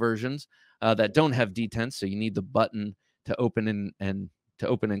button lock versions that don't have detents, so you need the button to open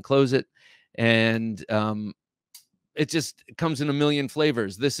and close it. And it just comes in a million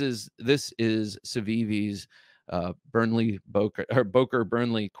flavors. This is Civivi's Boker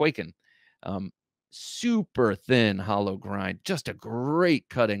Burnley Quaken. Super thin hollow grind, just a great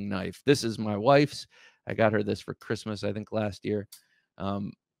cutting knife. This is my wife's. I got her this for Christmas, I think last year.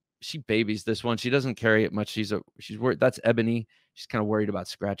 She babies this one. She doesn't carry it much. She's worried. That's ebony. She's kind of worried about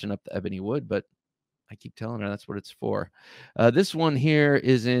scratching up the ebony wood, but I keep telling her that's what it's for. This one here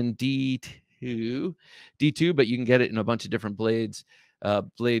is in D2, but you can get it in a bunch of different blades,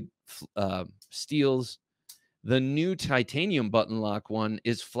 steels. The new titanium button lock one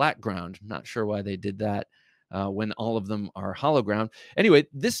is flat ground. Not sure why they did that when all of them are hollow ground. Anyway,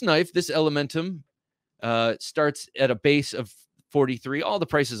 this knife, this Elementum, starts at a base of $43. All the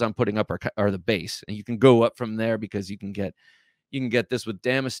prices I'm putting up are the base, and you can go up from there because you can get this with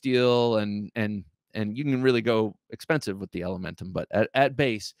Damasteel and you can really go expensive with the Elementum, but at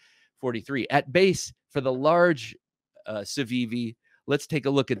base, 43. At base for the large Civivi, let's take a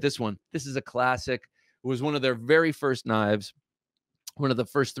look at this one. This is a classic. It was one of their very first knives, one of the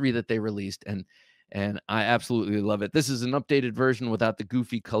first 3 that they released, and I absolutely love it. This is an updated version without the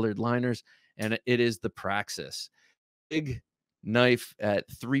goofy colored liners, and it is the Praxis. Big knife at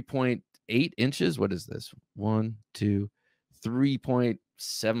 3.8 inches. What is this? 1, 2, 3.75,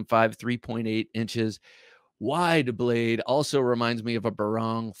 3.8 inches. Wide blade. Also reminds me of a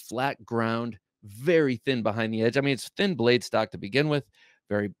barong. Flat ground. Very thin behind the edge. I mean, it's thin blade stock to begin with.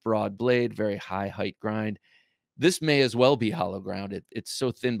 Very broad blade. Very high height grind. This may as well be hollow ground. It's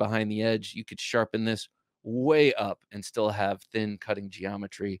so thin behind the edge. You could sharpen this way up and still have thin cutting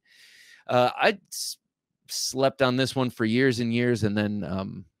geometry. I slept on this one for years and years, and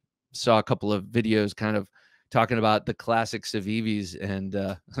then saw a couple of videos kind of talking about the classic Civivis and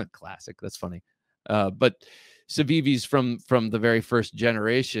classic, that's funny. But Civivis from the very first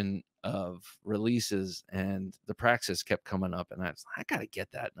generation of releases, and the Praxis kept coming up, and I got to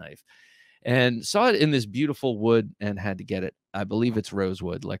get that knife. And saw it in this beautiful wood and had to get it. I believe it's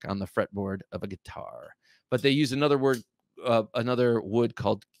rosewood, like on the fretboard of a guitar. But they use another wood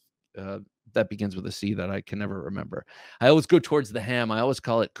called that begins with a C that I can never remember. I always go towards the ham. I always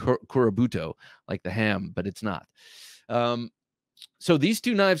call it Kurabuto, like the ham, but it's not. So these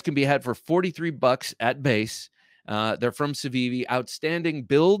 2 knives can be had for $43 at base. They're from Civivi. Outstanding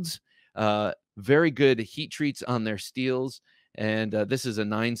builds. Very good heat treats on their steels. And this is a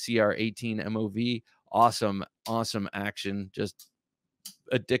 9CR18 MOV. Awesome action. Just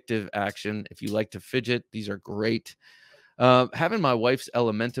addictive action. If you like to fidget, these are great. Having my wife's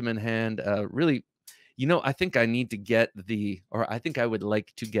Elementum in hand, really, I think I need to get I think I would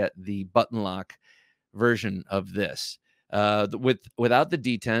like to get the button lock version of this without the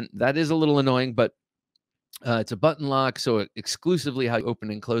detent. That is a little annoying, but it's a button lock, so exclusively how you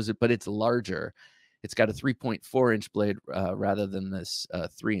open and close it, but it's larger. It's got a 3.4-inch blade rather than this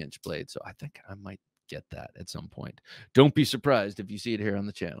 3-inch blade. So I think I might get that at some point. Don't be surprised if you see it here on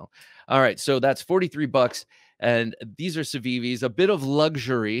the channel. All right, so that's $43. And these are Civivis, a bit of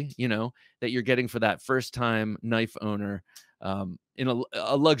luxury, that you're getting for that first-time knife owner in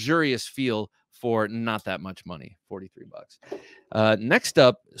a luxurious feel for not that much money, $43. Next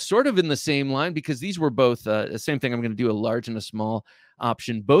up, sort of in the same line, because these were both the same thing. I'm going to do a large and a small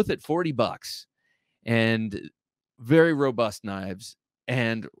option, both at $40. And very robust knives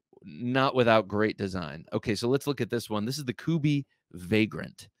and not without great design. Okay, so let's look at this one. This is the Kubi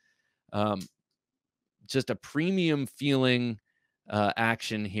Vagrant. Just a premium feeling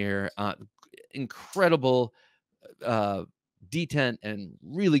action here. Incredible detent and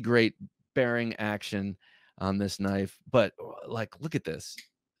really great bearing action on this knife. But look at this.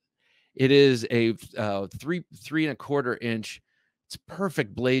 It is a 3.25 inch. It's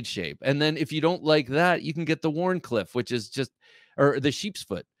perfect blade shape. And then if you don't like that, you can get the Wharncliffe, which is or the sheep's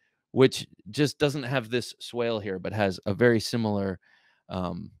foot, which just doesn't have this swale here, but has a very similar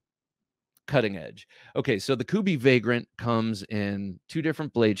cutting edge. Okay, so the Kubi Vagrant comes in 2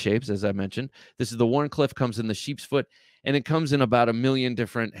 different blade shapes, as I mentioned. This is the Wharncliffe, comes in the sheep's foot, and it comes in about 1 million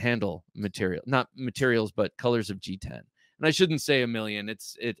different handle material, not materials, but colors of G10. And I shouldn't say 1 million.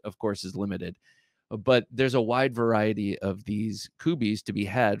 It of course is limited. But there's a wide variety of these Kubis to be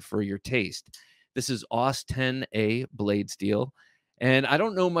had for your taste. This is AUS 10A blade steel. And I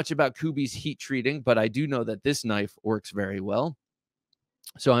don't know much about Kubi's heat treating, but I do know that this knife works very well.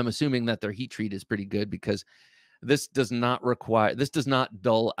 So I'm assuming that their heat treat is pretty good, because this does not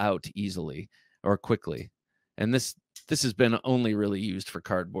dull out easily or quickly. And this has been only really used for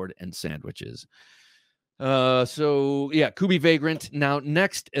cardboard and sandwiches. So yeah, Kubi Vagrant. Now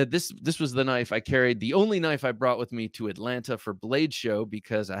next, this was the knife I carried, the only knife I brought with me to Atlanta for Blade Show,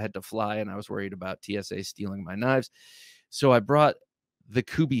 because I had to fly and I was worried about TSA stealing my knives. So I brought the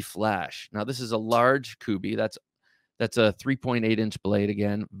Kubi Flash. Now this is a large Kubi. That's a 3.8 inch blade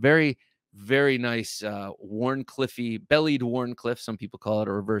again. Very, very nice Wharncliffe-y, bellied Wharncliffe. Some people call it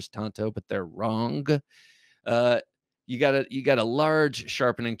a reverse Tonto, but they're wrong. You got a large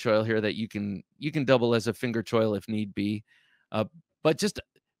sharpening choil here that you can double as a finger choil if need be, but just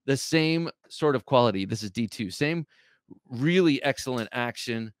the same sort of quality. This is D2, same really excellent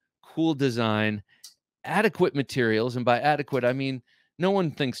action, cool design, adequate materials, and by adequate I mean no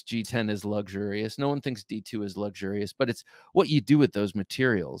one thinks G10 is luxurious, no one thinks D2 is luxurious, but it's what you do with those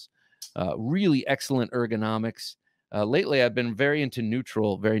materials. Really excellent ergonomics. Lately I've been very into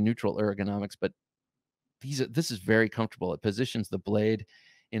very neutral ergonomics, but this is very comfortable. It positions the blade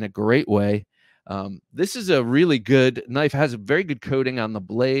in a great way. This is a really good knife, has a very good coating on the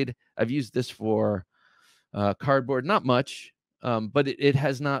blade. I've used this for cardboard, not much, but it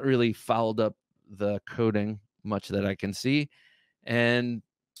has not really fouled up the coating much that I can see. And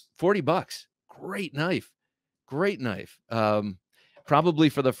 $40, great knife, great knife. Probably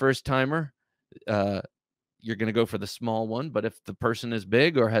for the first timer, you're going to go for the small one, but if the person is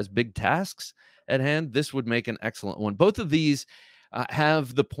big or has big tasks at hand, this would make an excellent one. Both of these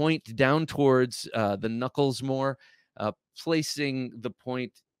have the point down towards the knuckles more, placing the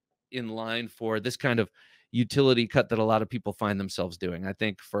point in line for this kind of utility cut that a lot of people find themselves doing. I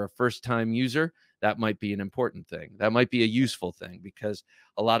think for a first-time user, that might be an important thing. That might be a useful thing because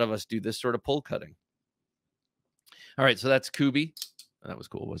a lot of us do this sort of pull cutting. All right, so that's Kubi. That was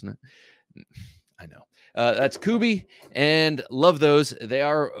cool, wasn't it? I know. That's Kubi, and love those. They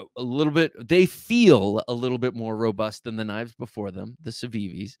are a little bit, they feel a little bit more robust than the knives before them, the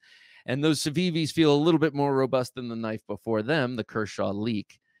Civivis. And those Civivis feel a little bit more robust than the knife before them, the Kershaw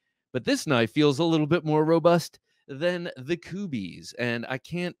Leak. But this knife feels a little bit more robust than the Kubis. And I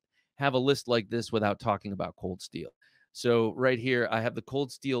can't have a list like this without talking about Cold Steel. So right here, I have the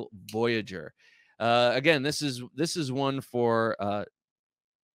Cold Steel Voyager. Again, this is one for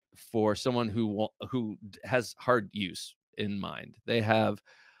someone who has hard use in mind. They have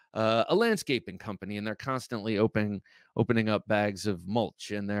a landscaping company, and they're constantly opening up bags of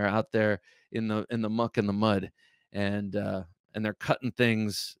mulch, and they're out there in the muck and the mud, and they're cutting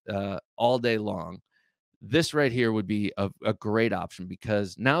things all day long. This right here would be a great option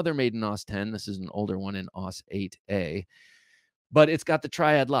because now they're made in AUS 10. This is an older one in AUS 8A, but it's got the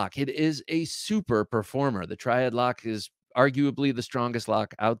Triad lock. It is a super performer. The Triad lock is arguably the strongest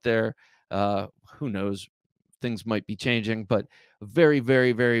lock out there. Who knows? Things might be changing, but very,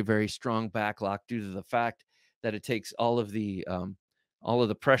 very, very, very strong back lock due to the fact that it takes all of the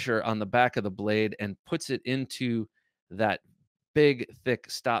pressure on the back of the blade and puts it into that big, thick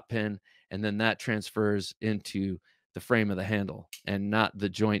stop pin, and then that transfers into the frame of the handle and not the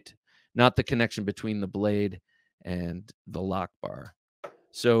joint, not the connection between the blade and the lock bar.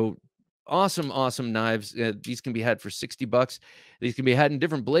 So awesome, awesome knives. These can be had for $60. These can be had in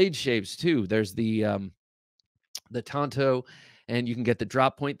different blade shapes too. There's the Tonto, and you can get the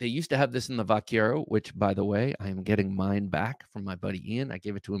drop point. They used to have this in the Vaquero, which, by the way, I am getting mine back from my buddy Ian. I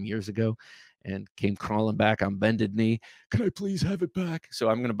gave it to him years ago and came crawling back on bended knee. Can I please have it back? So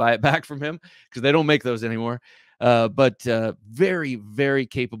I'm going to buy it back from him because they don't make those anymore. But very, very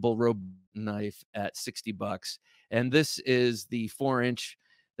capable rope knife at $60. And this is the 4-inch.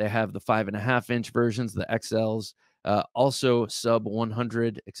 They have the 5.5-inch versions, the XLs, also sub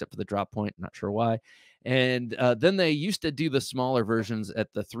 100, except for the drop point. Not sure why. And then they used to do the smaller versions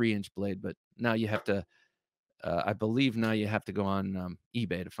at the 3-inch blade, but now you have to, I believe now you have to go on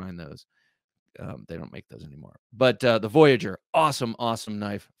eBay to find those. They don't make those anymore. But the Voyager, awesome, awesome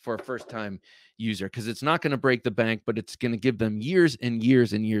knife for a first-time user because it's not going to break the bank, but it's going to give them years and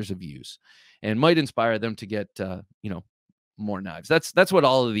years and years of use and might inspire them to get, more knives. That's what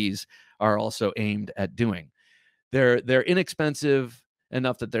all of these are also aimed at doing. They're inexpensive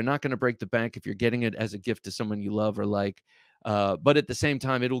enough that they're not going to break the bank if you're getting it as a gift to someone you love or like. But at the same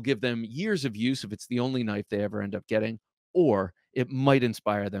time, it'll give them years of use if it's the only knife they ever end up getting, or it might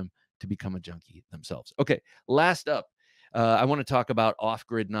inspire them to become a junkie themselves. Okay, last up, I want to talk about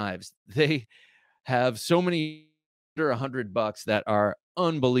off-grid knives. They have so many under $100 that are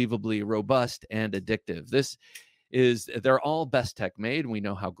unbelievably robust and addictive. They're all Bestech made. We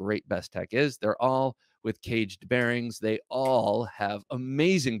know how great Bestech is. They're all with caged bearings. They all have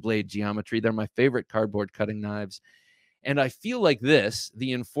amazing blade geometry. They're my favorite cardboard cutting knives. And I feel like this,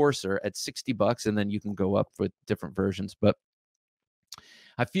 the Enforcer at $60, and then you can go up with different versions. But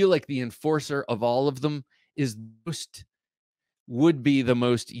I feel like the Enforcer of all of them would be the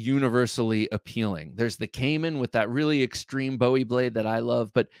most universally appealing. There's the Cayman with that really extreme Bowie blade that I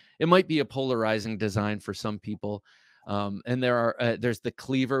love, but it might be a polarizing design for some people. And there's the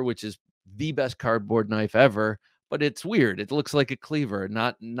Cleaver, which is the best cardboard knife ever, but it's weird. It looks like a cleaver,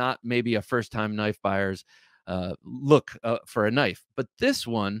 not maybe a first-time knife buyer's look for a knife. But this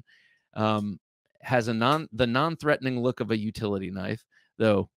one has the non-threatening look of a utility knife,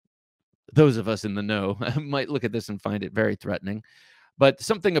 though those of us in the know might look at this and find it very threatening. But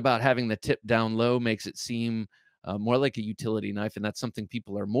something about having the tip down low makes it seem more like a utility knife, and that's something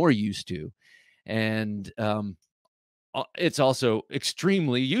people are more used to. And it's also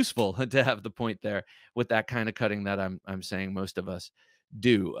extremely useful to have the point there with that kind of cutting that I'm saying most of us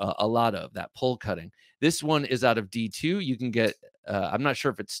do a lot of that pull cutting. This one is out of D2. You can get, I'm not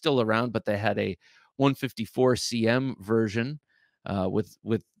sure if it's still around, but they had a 154 cm version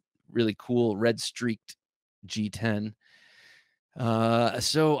with really cool red streaked G10.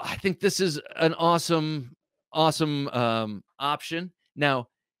 So I think this is an awesome option. Now,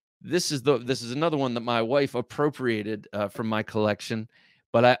 this is another one that my wife appropriated from my collection,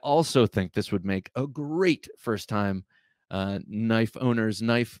 but I also think this would make a great first time knife owner's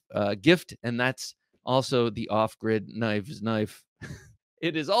knife gift, and that's also the Off-Grid Knives knife.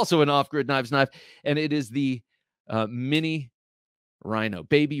 It is also an Off-Grid Knives knife, and it is the mini Rhino,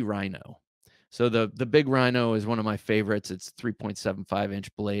 baby Rhino. So the big Rhino is one of my favorites. It's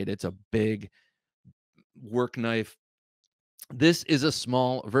 3.75-inch blade. It's a big work knife. This is a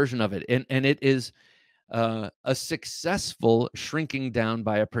small version of it, and it is a successful shrinking down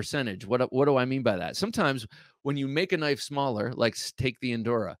by a percentage. What do I mean by that? Sometimes when you make a knife smaller, like take the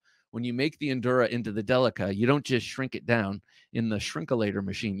Endura, when you make the Endura into the Delica, you don't just shrink it down in the shrinkulator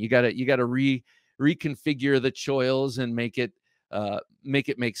machine. You gotta reconfigure the choils and make it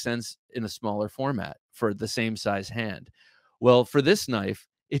make sense in a smaller format for the same size hand. Well, for this knife,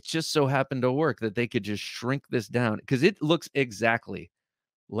 it just so happened to work that they could just shrink this down because it looks exactly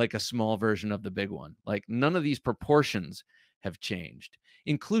like a small version of the big one. Like none of these proportions have changed,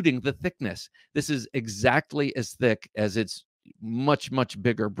 including the thickness. This is exactly as thick as its much, much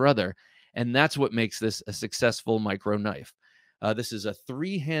bigger brother. And that's what makes this a successful micro knife. This is a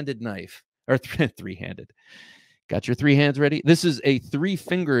three-handed knife, or three-handed. Got your three hands ready? This is a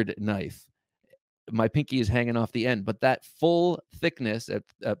three-fingered knife. My pinky is hanging off the end, but that full thickness at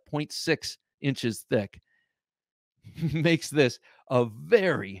 0.6 inches thick makes this a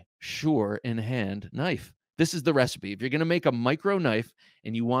very sure in hand knife. This is the recipe. If you're going to make a micro knife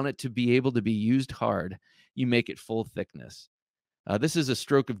and you want it to be able to be used hard, you make it full thickness. This is a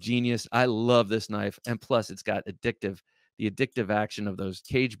stroke of genius. I love this knife. And plus it's got the addictive action of those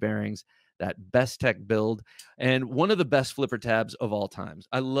cage bearings, that Best Tech build, and one of the best flipper tabs of all times.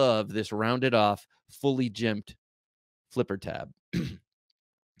 I love this rounded off, fully jimped flipper tab.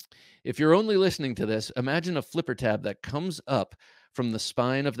 If you're only listening to this, imagine a flipper tab that comes up from the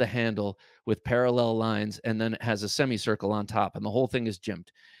spine of the handle with parallel lines, and then it has a semicircle on top, and the whole thing is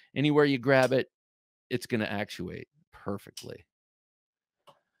jimped. Anywhere you grab it, it's going to actuate perfectly.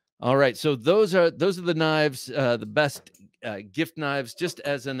 All right, so those are the knives, the best gift knives. Just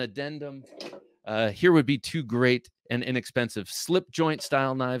as an addendum, here would be two great and inexpensive slip joint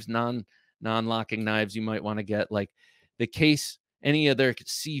style knives, non-locking knives you might want to get, like the Case, any of their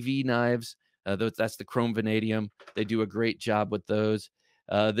CV knives. That's the chrome vanadium. They do a great job with those.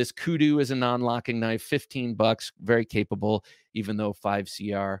 This Kudu is a non-locking knife, $15, very capable, even though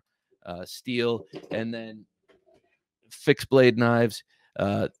 5CR steel. And then fixed blade knives.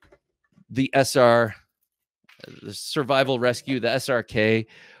 The SR, the Survival Rescue, the SRK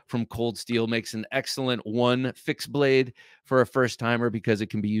from Cold Steel makes an excellent one fixed blade for a first timer because it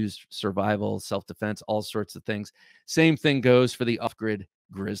can be used for survival, self-defense, all sorts of things. Same thing goes for the Off-Grid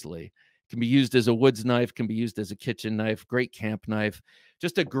Grizzly. It can be used as a woods knife, can be used as a kitchen knife, great camp knife.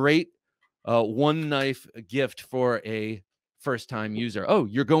 Just a great one knife gift for a first-time user. Oh,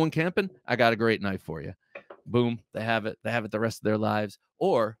 you're going camping? I got a great knife for you. Boom, they have it. They have it the rest of their lives.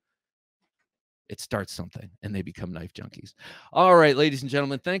 Or it starts something and they become knife junkies. All right, ladies and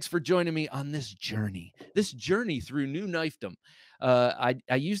gentlemen, thanks for joining me on this journey through new knifedom. I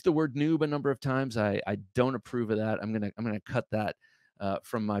used the word noob a number of times. I don't approve of that. I'm gonna cut that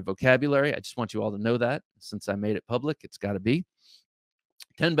from my vocabulary. I just want you all to know that since I made it public, it's got to be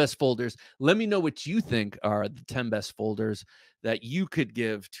 10 best folders. Let me know what you think are the 10 best folders that you could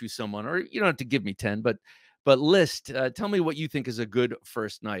give to someone, or you don't have to give me 10, but tell me what you think is a good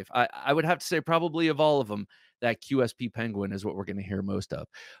first knife. I would have to say probably of all of them, that QSP Penguin is what we're going to hear most of.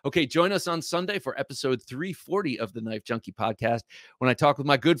 Okay, join us on Sunday for episode 340 of the Knife Junkie podcast when I talk with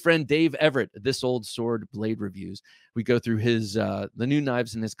my good friend Dave Everett, This Old Sword Blade Reviews. We go through his the new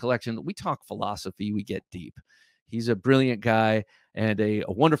knives in his collection. We talk philosophy. We get deep. He's a brilliant guy and a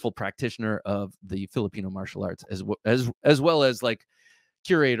wonderful practitioner of the Filipino martial arts, as well as like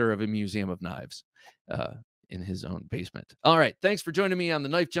curator of a museum of knives in his own basement. All right. Thanks for joining me on the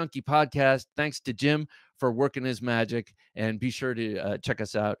Knife Junkie podcast. Thanks to Jim for working his magic, and be sure to check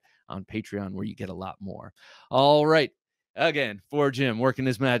us out on Patreon where you get a lot more. All right. Again, for Jim working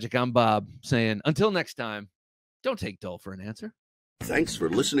his magic, I'm Bob saying until next time, don't take dull for an answer. Thanks for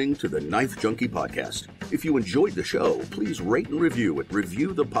listening to the Knife Junkie podcast. If you enjoyed the show, please rate and review at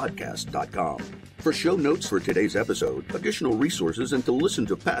reviewthepodcast.com. For show notes for today's episode, additional resources, and to listen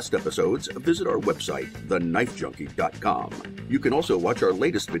to past episodes, visit our website, TheKnifeJunkie.com. You can also watch our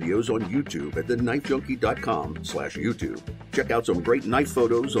latest videos on YouTube at TheKnifeJunkie.com/YouTube. Check out some great knife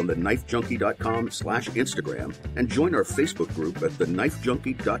photos on TheKnifeJunkie.com/Instagram, and join our Facebook group at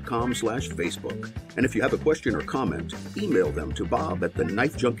TheKnifeJunkie.com/Facebook. And if you have a question or comment, email them to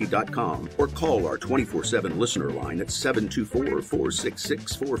bob@TheKnifeJunkie.com or call our 24/7 listener line at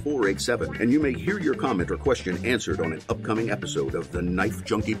 724-466-4487, and you may hear your comment or question answered on an upcoming episode of the Knife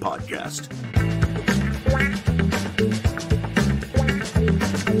Junkie Podcast.